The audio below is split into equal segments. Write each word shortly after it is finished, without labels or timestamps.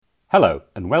Hello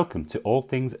and welcome to All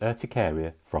Things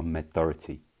Urticaria from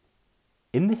MedThority.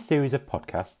 In this series of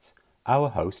podcasts, our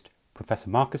host, Professor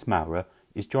Marcus Maurer,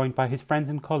 is joined by his friends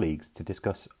and colleagues to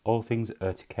discuss all things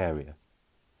urticaria.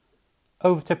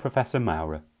 Over to Professor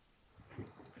Maurer.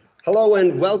 Hello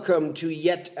and welcome to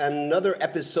yet another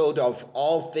episode of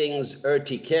All Things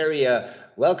Urticaria.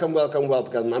 Welcome.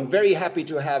 I'm very happy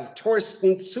to have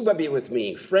Torsten Subaby with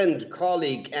me, friend,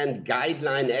 colleague, and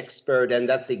guideline expert, and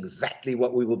that's exactly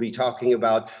what we will be talking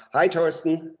about. Hi,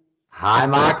 Torsten. Hi,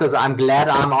 Marcus. I'm glad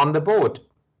I'm on the boat.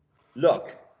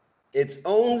 Look, it's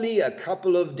only a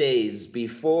couple of days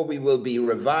before we will be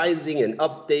revising and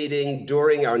updating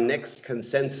during our next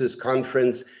consensus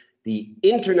conference the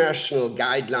International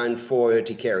Guideline for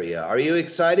Urticaria. Are you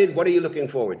excited? What are you looking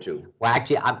forward to? Well,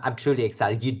 actually, I'm truly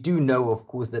excited. You do know, of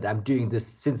course, that I'm doing this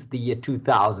since the year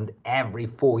 2000 every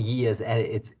 4 years, and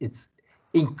it's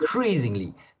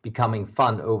increasingly becoming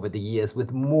fun over the years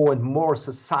with more and more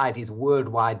societies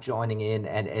worldwide joining in,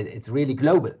 and it's really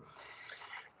global.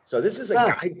 So this is a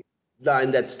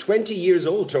guideline that's 20 years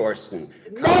old, Torsten.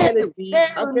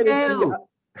 No.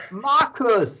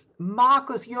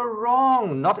 Marcus, you're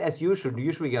wrong. Not as usual.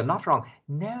 Usually you're not wrong.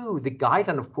 No, the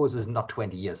guideline, of course, is not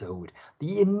 20 years old.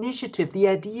 The initiative, the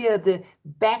idea, the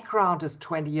background is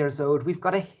 20 years old. We've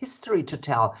got a history to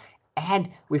tell, and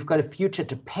we've got a future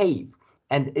to pave.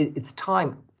 And it's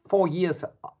time. 4 years.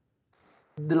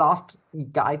 The last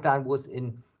guideline was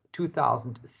in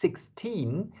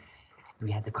 2016.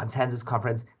 We had the consensus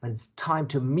conference, but it's time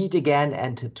to meet again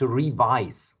and to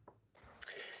revise.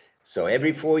 So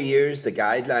every 4 years, the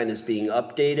guideline is being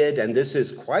updated, and this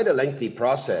is quite a lengthy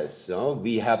process. So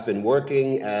we have been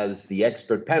working as the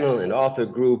expert panel and author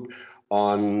group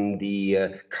on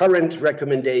the current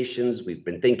recommendations. We've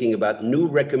been thinking about new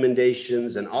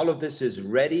recommendations, and all of this is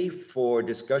ready for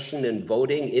discussion and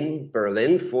voting in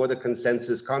Berlin for the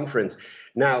consensus conference.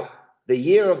 Now, the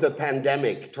year of the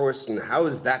pandemic, Torsten, how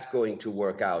is that going to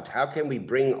work out? How can we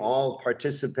bring all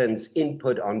participants'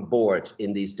 input on board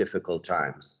in these difficult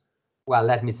times? Well,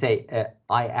 let me say,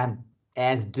 I am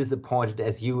as disappointed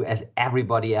as you, as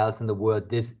everybody else in the world.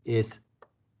 This is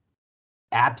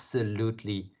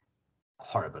absolutely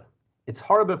horrible. It's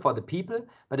horrible for the people,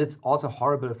 but it's also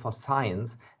horrible for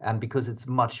science because it's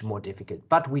much more difficult.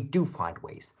 But we do find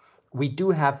ways. We do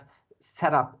have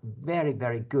set up very,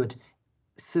 very good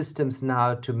systems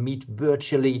now to meet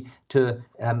virtually, to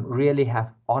really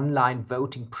have online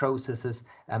voting processes,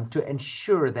 to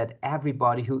ensure that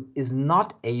everybody who is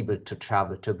not able to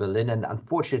travel to Berlin, and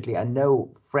unfortunately I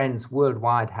know friends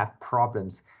worldwide have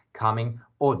problems coming,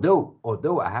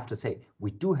 although I have to say we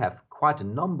do have quite a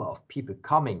number of people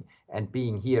coming and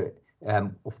being here,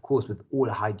 of course with all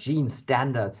hygiene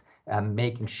standards,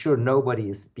 making sure nobody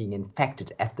is being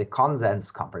infected at the consensus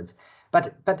conference.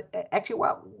 But actually,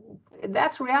 well,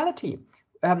 that's reality.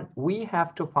 We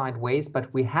have to find ways,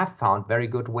 but we have found very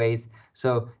good ways.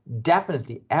 So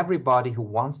definitely everybody who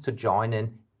wants to join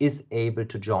in is able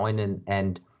to join in,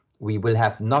 and we will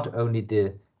have not only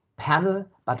the panel,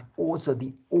 but also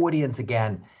the audience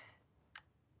again,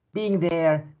 being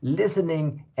there,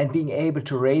 listening, and being able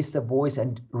to raise their voice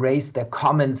and raise their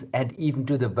comments and even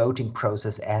do the voting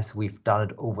process as we've done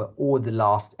it over all the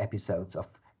last episodes of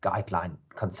guideline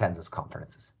consensus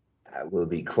conferences. That will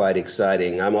be quite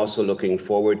exciting. I'm also looking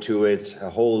forward to it. A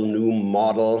whole new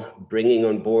model, bringing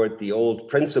on board the old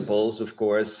principles, of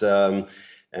course, and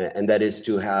that is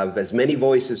to have as many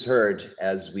voices heard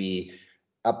as we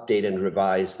update and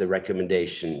revise the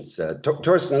recommendations.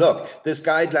 Torsten, look, this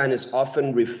guideline is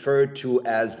often referred to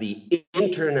as the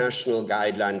International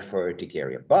Guideline for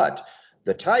Urticaria, but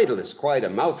the title is quite a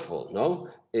mouthful, no?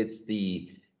 It's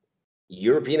the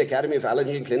European Academy of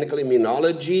Allergy and Clinical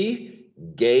Immunology,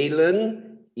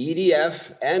 Galen,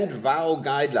 EDF, and VAO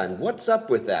guideline. What's up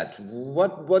with that?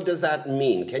 What does that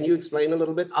mean? Can you explain a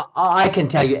little bit? I can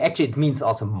tell you, actually, it means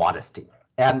also modesty.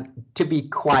 To be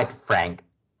quite frank,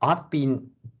 I've been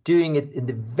doing it in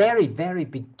the very, very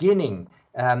beginning.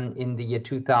 In the year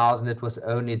 2000, it was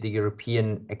only the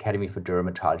European Academy for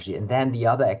Dermatology, and then the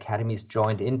other academies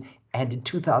joined in. And in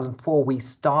 2004, we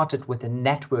started with the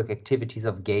network activities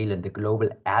of Galen, the Global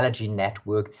Allergy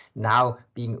Network, now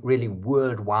being really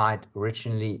worldwide,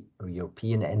 originally a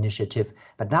European initiative,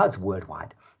 but now it's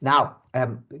worldwide. Now,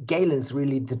 Galen is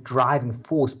really the driving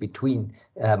force between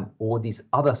all these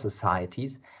other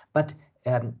societies, but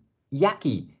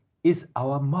IACI is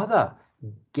our mother.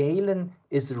 Galen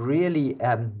is really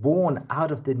born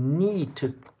out of the need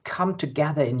to come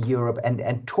together in Europe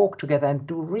and talk together and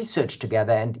do research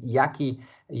together. And IACI,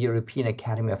 European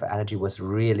Academy of Allergy, was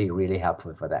really, really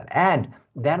helpful for that. And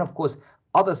then, of course,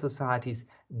 other societies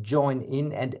join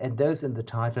in, and those in the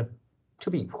title, to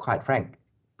be quite frank,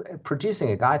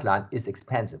 producing a guideline is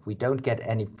expensive. We don't get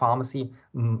any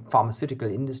pharmaceutical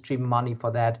industry money for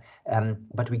that,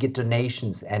 but we get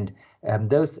donations, and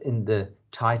those in the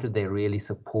title, they really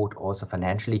support also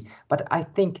financially. But I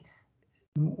think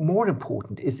more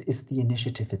important is the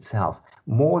initiative itself.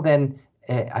 More than,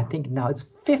 I think now it's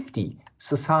 50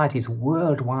 societies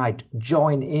worldwide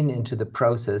join into the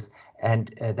process,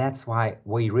 and that's why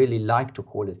we really like to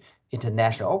call it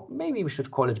international, or maybe we should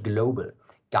call it global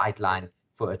guideline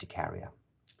for urticaria.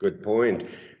 Good point.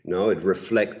 No, it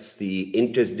reflects the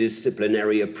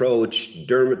interdisciplinary approach,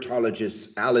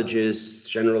 dermatologists, allergists,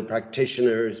 general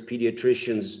practitioners,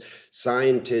 pediatricians,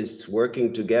 scientists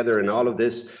working together, and all of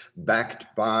this backed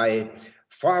by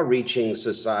far-reaching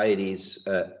societies.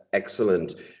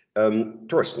 Excellent.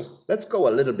 Torsten, let's go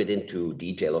a little bit into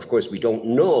detail. Of course, we don't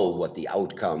know what the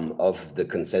outcome of the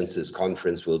consensus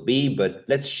conference will be, but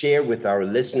let's share with our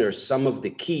listeners some of the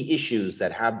key issues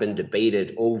that have been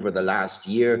debated over the last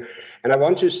year. And I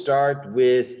want to start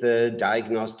with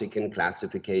diagnostic and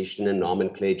classification and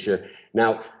nomenclature.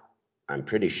 Now, I'm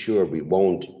pretty sure we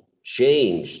won't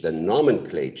change the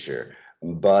nomenclature,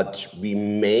 but we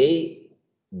may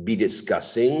be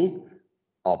discussing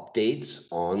updates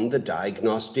on the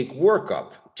diagnostic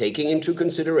workup, taking into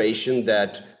consideration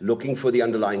that looking for the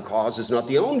underlying cause is not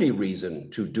the only reason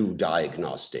to do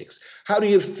diagnostics. How do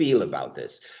you feel about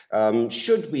this?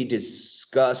 Should we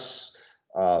discuss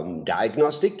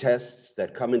diagnostic tests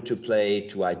that come into play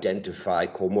to identify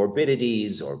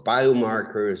comorbidities or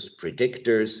biomarkers,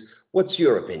 predictors? What's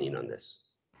your opinion on this?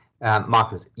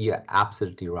 Marcus, you're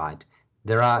absolutely right.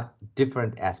 There are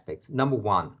different aspects. Number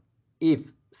one,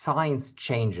 if science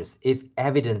changes, if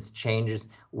evidence changes,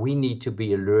 we need to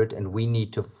be alert and we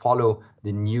need to follow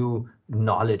the new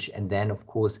knowledge. And then, of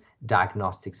course,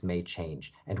 diagnostics may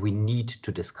change, and we need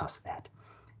to discuss that.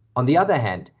 On the other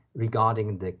hand,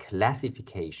 regarding the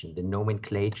classification, the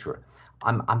nomenclature,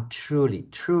 I'm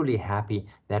truly happy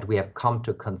that we have come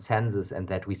to consensus and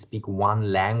that we speak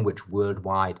one language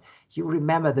worldwide. You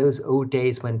remember those old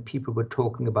days when people were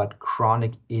talking about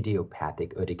chronic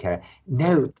idiopathic urticaria?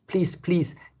 No, please,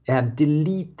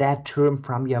 delete that term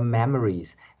from your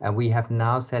memories. And we have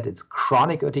now said it's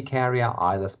chronic urticaria,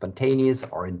 either spontaneous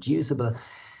or inducible.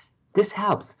 This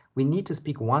helps. We need to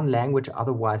speak one language,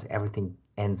 otherwise everything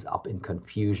ends up in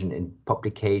confusion. In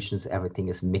publications, everything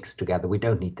is mixed together. We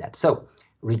don't need that. So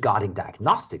regarding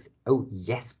diagnostics, oh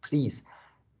yes, please.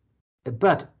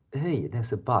 But hey,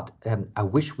 there's a but. I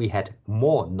wish we had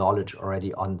more knowledge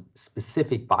already on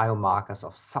specific biomarkers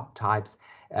of subtypes.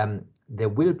 There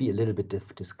will be a little bit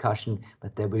of discussion,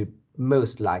 but there will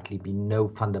most likely be no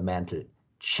fundamental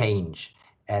change,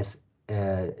 as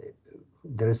there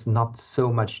is not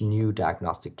so much new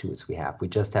diagnostic tools we have. We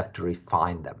just have to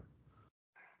refine them.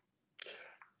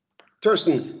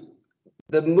 Torsten,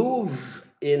 the move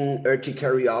in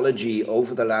urticariology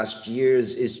over the last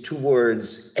years is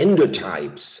towards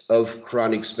endotypes of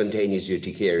chronic spontaneous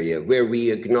urticaria, where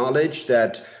we acknowledge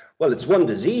that, well, it's one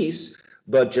disease,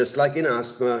 but just like in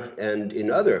asthma and in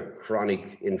other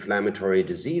chronic inflammatory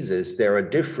diseases, there are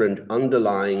different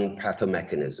underlying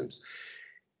pathomechanisms.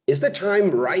 Is the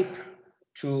time ripe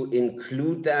to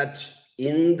include that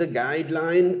in the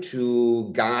guideline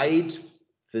to guide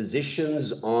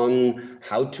physicians on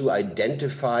how to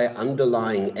identify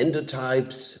underlying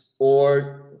endotypes?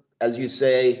 Or, as you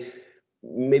say,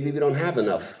 maybe we don't have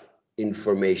enough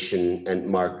information and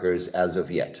markers as of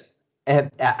yet?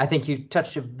 I think you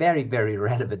touched a very, very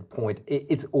relevant point.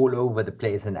 It's all over the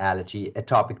place in allergy,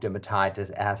 atopic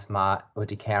dermatitis, asthma,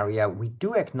 urticaria. We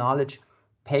do acknowledge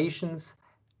patients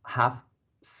have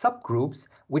subgroups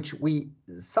which we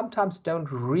sometimes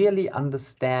don't really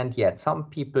understand yet. Some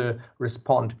people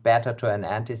respond better to an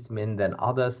antihistamine than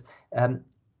others.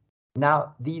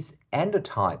 Now, these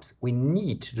endotypes, we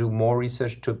need to do more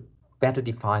research to better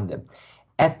define them.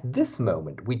 At this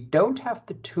moment, we don't have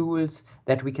the tools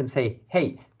that we can say,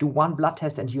 hey, do one blood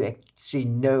test and you actually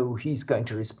know he's going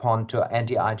to respond to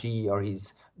anti-IgE or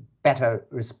he's better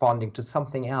responding to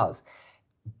something else.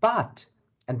 But,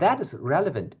 and that is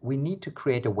relevant, we need to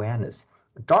create awareness.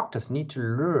 Doctors need to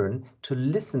learn to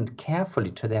listen carefully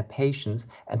to their patients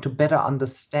and to better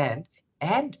understand.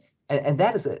 And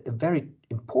that is a very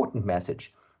important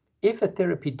message. If a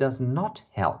therapy does not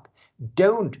help,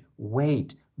 don't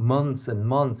wait months and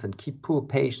months and keep poor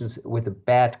patients with a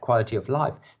bad quality of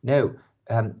life. No,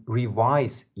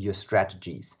 revise your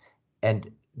strategies. And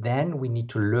then we need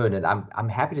to learn. And I'm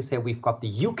happy to say we've got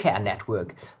the UCARE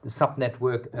network, the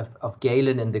sub-network of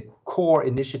Galen and the core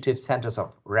initiative centers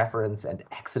of reference and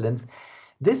excellence.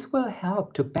 This will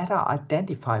help to better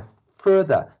identify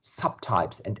further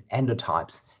subtypes and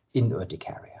endotypes in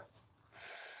urticaria.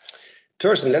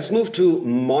 Torsten, let's move to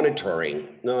monitoring.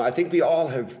 Now, I think we all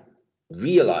have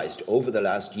realized over the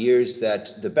last years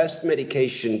that the best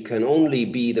medication can only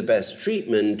be the best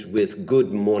treatment with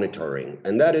good monitoring.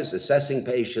 And that is assessing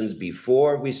patients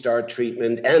before we start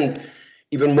treatment, and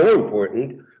even more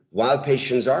important, while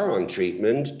patients are on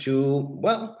treatment, to,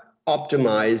 well,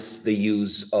 optimize the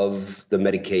use of the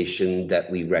medication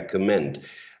that we recommend.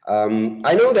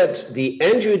 I know that the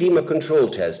angioedema control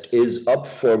test is up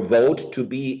for vote to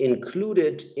be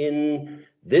included in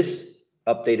this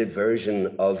updated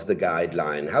version of the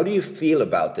guideline. How do you feel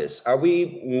about this? Are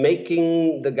we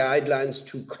making the guidelines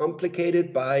too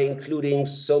complicated by including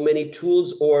so many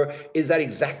tools, or is that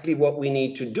exactly what we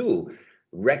need to do?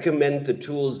 Recommend the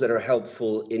tools that are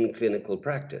helpful in clinical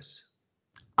practice?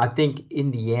 I think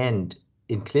in the end,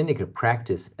 in clinical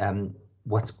practice,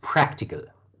 what's practical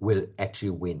will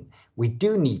actually win. We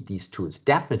do need these tools,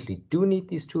 definitely do need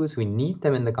these tools. We need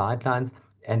them in the guidelines,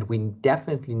 and we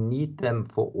definitely need them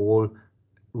for all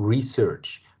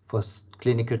research, for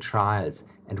clinical trials,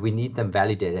 and we need them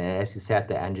validated. And as you said,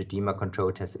 the angioedema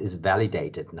control test is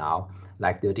validated now,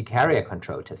 like the urticaria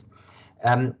control test.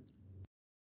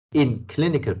 In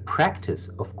clinical practice,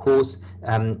 of course,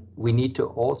 we need to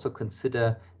also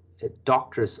consider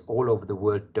doctors all over the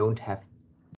world don't have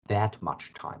that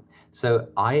much time. So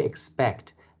I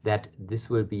expect that this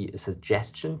will be a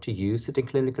suggestion to use it in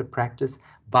clinical practice,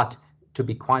 but to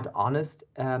be quite honest,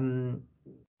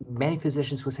 many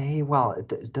physicians will say, hey, well,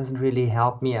 it doesn't really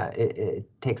help me, it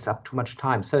takes up too much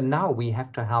time. So now we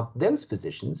have to help those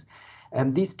physicians.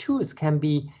 These tools can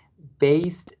be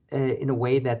based in a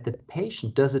way that the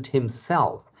patient does it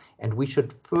himself, and we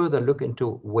should further look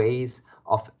into ways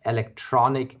of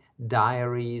electronic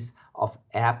diaries, of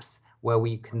apps, where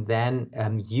we can then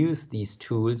use these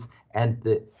tools, and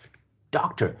the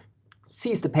doctor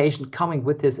sees the patient coming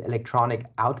with his electronic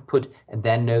output and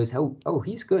then knows, oh,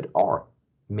 he's good. Or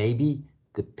maybe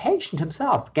the patient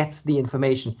himself gets the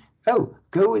information, oh,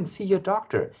 go and see your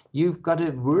doctor, you've got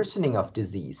a worsening of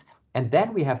disease. And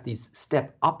then we have these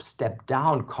step up, step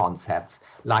down concepts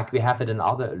like we have it in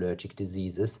other allergic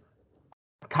diseases.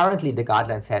 Currently, the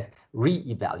guideline says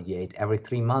re-evaluate every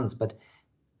 3 months, but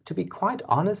to be quite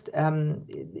honest,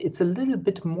 it's a little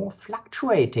bit more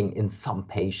fluctuating in some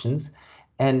patients,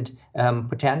 and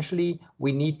potentially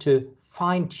we need to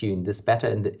fine-tune this better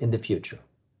in the future.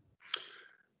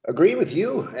 Agree with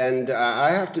you. And I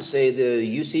have to say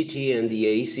the UCT and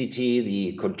the ACT,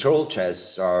 the control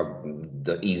tests, are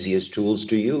the easiest tools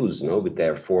to use. With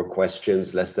their 4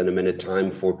 questions, less than a minute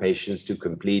time for patients to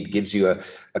complete, gives you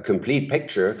a complete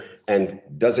picture and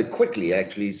does it quickly,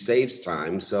 actually saves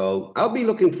time. So I'll be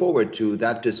looking forward to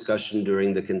that discussion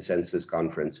during the consensus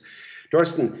conference.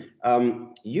 Torsten,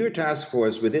 your task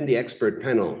force within the expert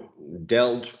panel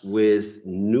dealt with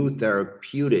new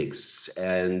therapeutics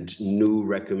and new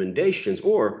recommendations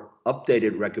or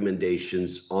updated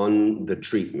recommendations on the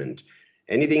treatment.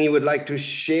 Anything you would like to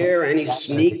share? Any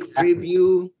sneak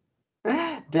preview?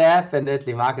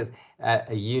 Definitely, Marcus.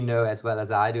 You know as well as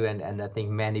I do, and I think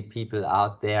many people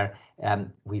out there,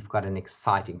 we've got an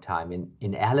exciting time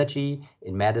in allergy,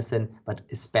 in medicine, but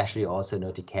especially also in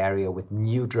urticaria with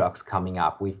new drugs coming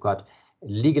up. We've got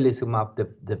ligelizumab,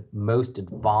 the most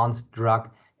advanced drug,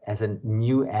 as a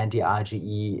new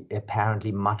anti-IgE,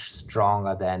 apparently much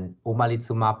stronger than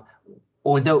omalizumab.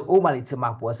 Although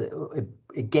omalizumab was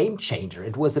a game changer,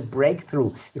 it was a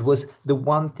breakthrough. It was the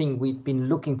one thing we've been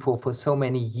looking for so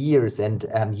many years, and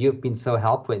you've been so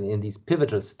helpful in these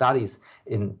pivotal studies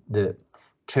in the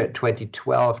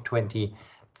 2012,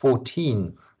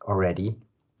 2014 already.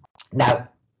 Now,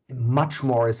 much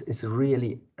more is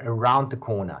really around the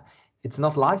corner. It's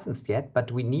not licensed yet,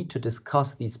 but we need to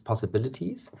discuss these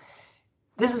possibilities.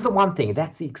 This is the one thing,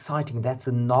 that's the exciting, that's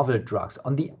the novel drugs.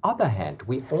 On the other hand,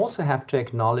 we also have to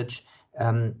acknowledge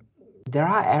there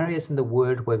are areas in the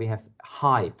world where we have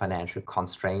high financial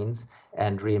constraints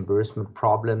and reimbursement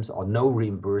problems, or no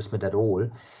reimbursement at all.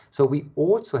 So we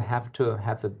also have to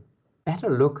have a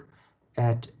better look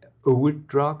at old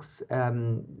drugs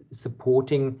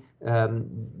supporting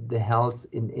the health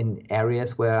in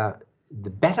areas where the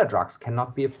better drugs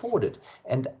cannot be afforded.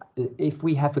 And if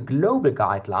we have a global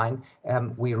guideline,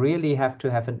 we really have to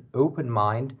have an open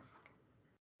mind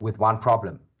with one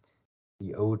problem.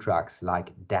 The old drugs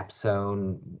like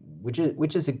Dapsone, which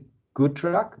is a good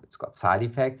drug, it's got side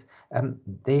effects,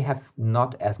 they have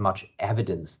not as much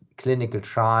evidence. Clinical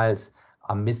trials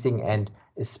are missing, and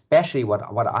especially what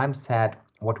I'm sad,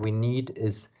 what we need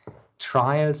is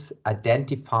trials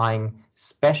identifying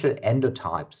special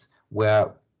endotypes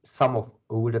where some of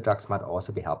older drugs might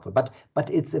also be helpful. But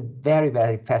it's a very,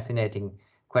 very fascinating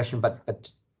question. But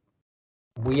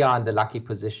we are in the lucky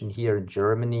position here in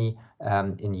Germany,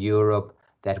 in Europe,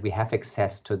 that we have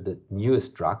access to the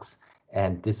newest drugs,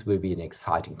 and this will be an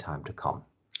exciting time to come.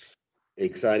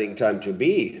 Exciting time to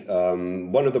be.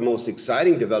 One of the most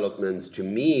exciting developments to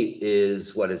me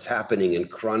is what is happening in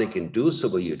chronic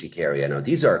inducible urticaria. Now,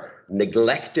 these are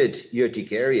neglected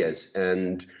urticarias,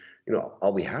 and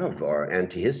all we have are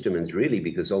antihistamines, really,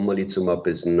 because omalizumab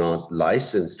is not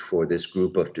licensed for this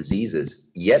group of diseases.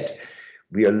 Yet,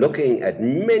 we are looking at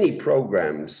many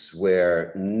programs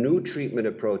where new treatment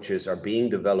approaches are being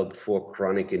developed for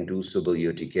chronic inducible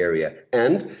urticaria.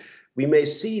 And we may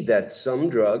see that some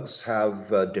drugs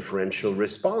have a differential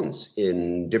response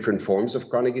in different forms of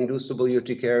chronic inducible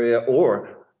urticaria, or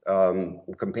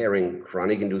comparing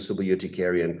chronic inducible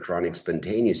urticaria and chronic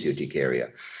spontaneous urticaria.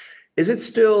 Is it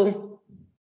still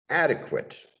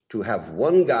adequate to have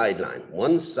one guideline,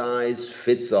 one size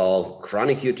fits all,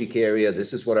 chronic urticaria,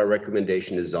 this is what our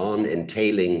recommendation is on,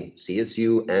 entailing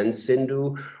CSU and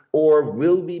CIndU? Or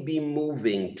will we be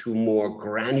moving to more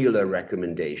granular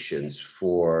recommendations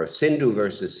for CIndU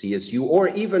versus CSU, or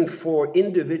even for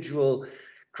individual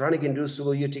chronic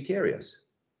inducible urticarias?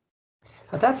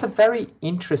 That's a very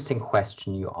interesting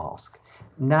question you ask.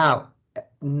 Now,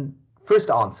 first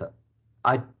answer,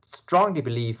 I strongly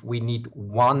believe we need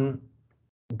one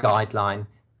guideline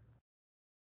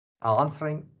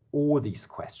answering all these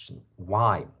questions.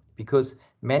 Why? Because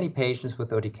many patients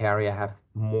with urticaria have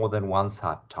more than one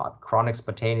subtype. Chronic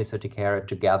spontaneous urticaria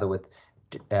together with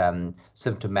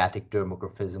symptomatic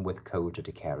dermographism with cold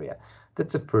urticaria.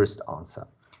 That's the first answer.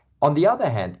 On the other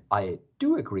hand, I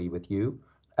do agree with you.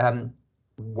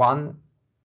 One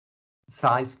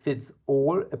size fits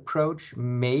all approach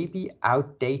may be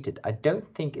outdated. I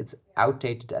don't think it's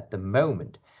outdated at the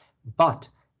moment, but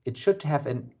it should have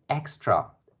an extra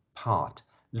part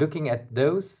looking at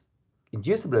those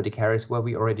inducible urticarias where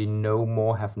we already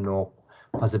have no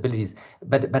possibilities.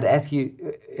 But as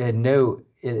you know,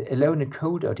 alone in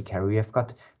cold urticaria, we have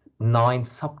got 9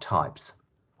 subtypes,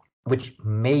 which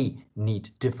may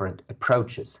need different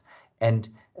approaches. And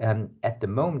at the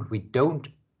moment, we don't,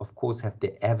 of course, have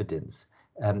the evidence.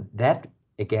 That,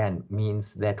 again,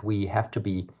 means that we have to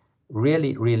be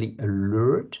really, really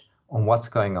alert on what's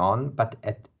going on. But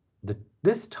at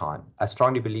this time, I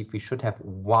strongly believe we should have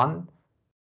one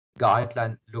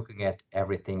guideline looking at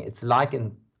everything. It's like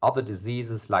in other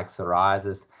diseases like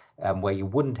psoriasis, where you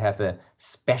wouldn't have a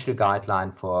special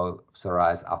guideline for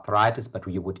psoriasis arthritis, but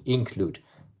you would include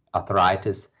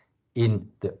arthritis in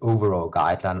the overall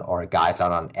guideline, or a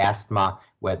guideline on asthma,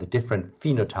 where the different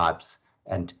phenotypes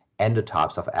and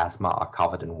endotypes of asthma are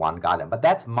covered in one guideline. But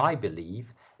that's my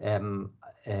belief.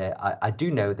 I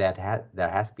do know that there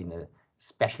has been a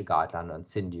special guideline on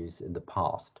CIndUs in the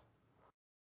past.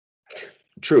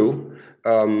 True.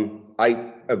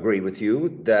 I agree with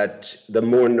you that the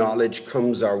more knowledge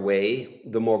comes our way,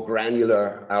 the more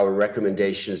granular our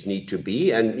recommendations need to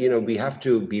be. And, we have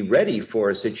to be ready for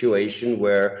a situation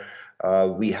where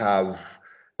we have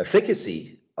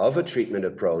efficacy of a treatment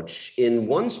approach in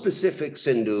one specific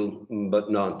CIndU,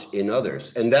 but not in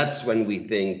others. And that's when we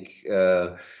think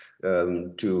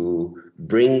to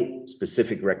bring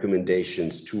specific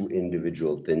recommendations to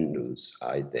individual CIndUs,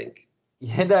 I think.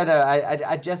 Yeah, no,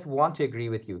 I just want to agree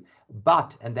with you.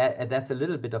 But, and that's a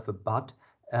little bit of a but,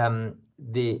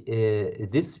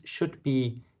 this should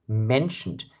be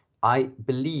mentioned. I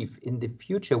believe in the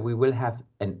future we will have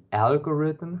an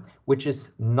algorithm which is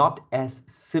not as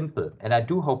simple. And I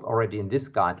do hope already in this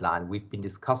guideline, we've been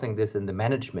discussing this in the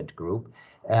management group,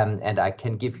 and I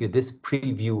can give you this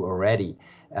preview already.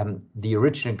 The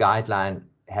original guideline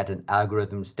had an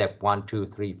algorithm step 1, 2,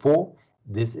 3, 4.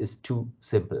 This is too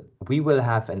simple. We will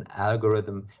have an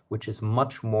algorithm which is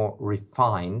much more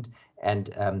refined, and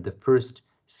the first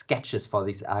sketches for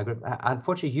these algorithms.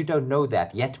 Unfortunately, you don't know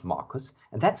that yet, Markus,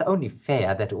 and that's only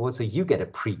fair that also you get a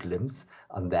pre-glimpse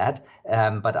on that.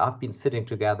 But I've been sitting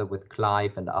together with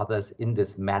Clive and others in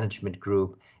this management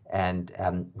group, and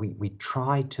we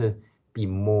try to be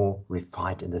more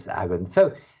refined in this algorithm.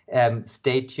 So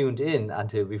stay tuned in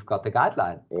until we've got the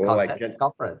guideline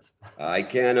conference. I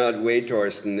cannot wait,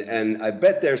 Torsten. And I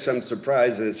bet there's some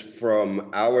surprises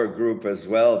from our group as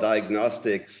well,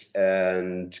 diagnostics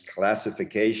and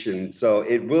classification. So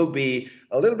it will be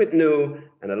a little bit new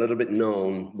and a little bit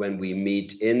known when we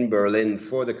meet in Berlin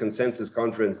for the Consensus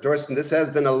Conference. Torsten, this has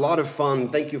been a lot of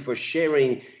fun. Thank you for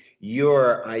sharing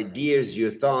your ideas,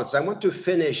 your thoughts. I want to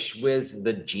finish with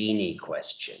the genie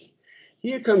question.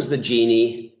 Here comes the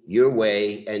genie your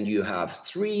way, and you have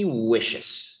 3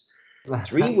 wishes.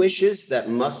 3 wishes that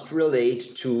must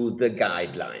relate to the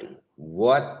guideline.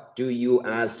 What do you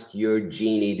ask your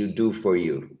genie to do for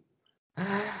you?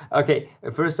 Okay,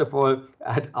 first of all,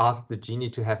 I'd ask the genie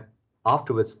to have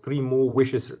afterwards 3 more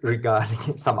wishes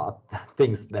regarding some other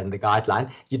things than the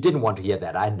guideline. You didn't want to hear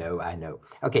that. I know.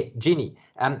 Okay, genie,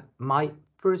 my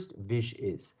first wish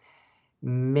is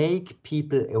make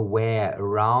people aware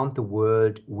around the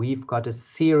world we've got a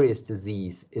serious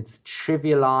disease. It's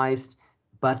trivialized,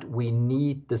 but we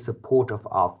need the support of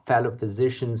our fellow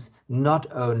physicians, not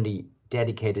only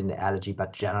dedicated in allergy,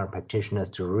 but general practitioners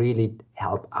to really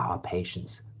help our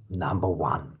patients. Number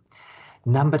 1.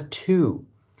 Number 2,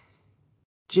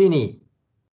 Ginny,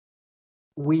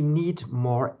 we need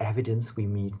more evidence, we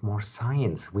need more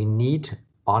science, we need,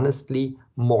 honestly,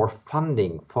 more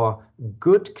funding for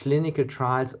good clinical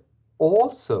trials,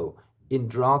 also in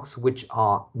drugs which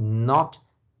are not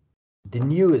the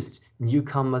newest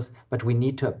newcomers, but we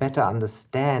need to better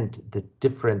understand the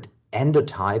different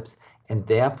endotypes, and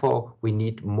therefore we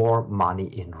need more money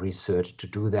in research to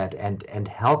do that and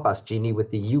help us, Ginny,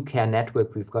 with the UCare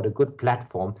network. We've got a good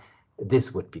platform.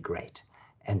 This would be great.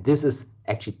 And this is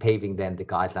actually paving then the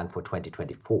guideline for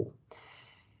 2024.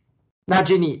 Now,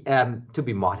 Ginny, to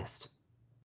be modest,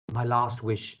 my last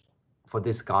wish for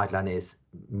this guideline is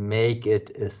make it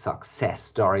a success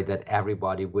story that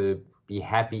everybody will be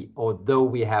happy, although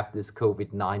we have this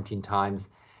COVID-19 times.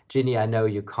 Ginny, I know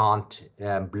you can't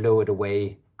blow it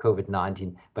away,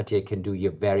 COVID-19, but you can do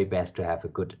your very best to have a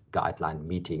good guideline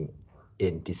meeting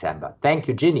in December. Thank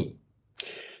you, Ginny.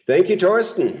 Thank you,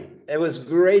 Torsten. It was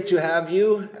great to have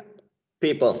you,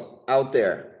 people out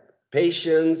there,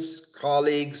 patients,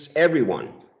 colleagues,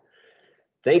 everyone.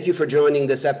 Thank you for joining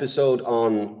this episode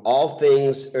on All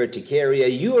Things Urticaria,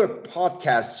 your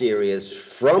podcast series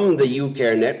from the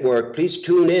UCare network. Please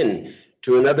tune in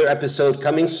to another episode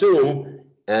coming soon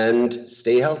and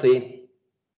stay healthy.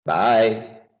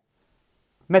 Bye.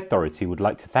 MedThority would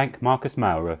like to thank Marcus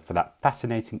Maurer for that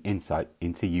fascinating insight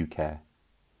into UCare.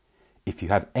 If you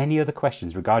have any other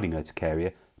questions regarding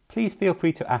urticaria, please feel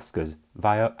free to ask us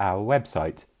via our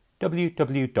website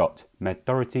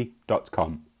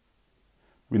www.medthority.com.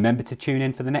 Remember to tune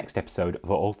in for the next episode of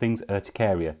All Things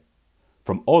Urticaria.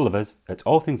 From all of us at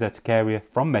All Things Urticaria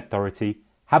from MedThority,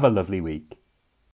 have a lovely week.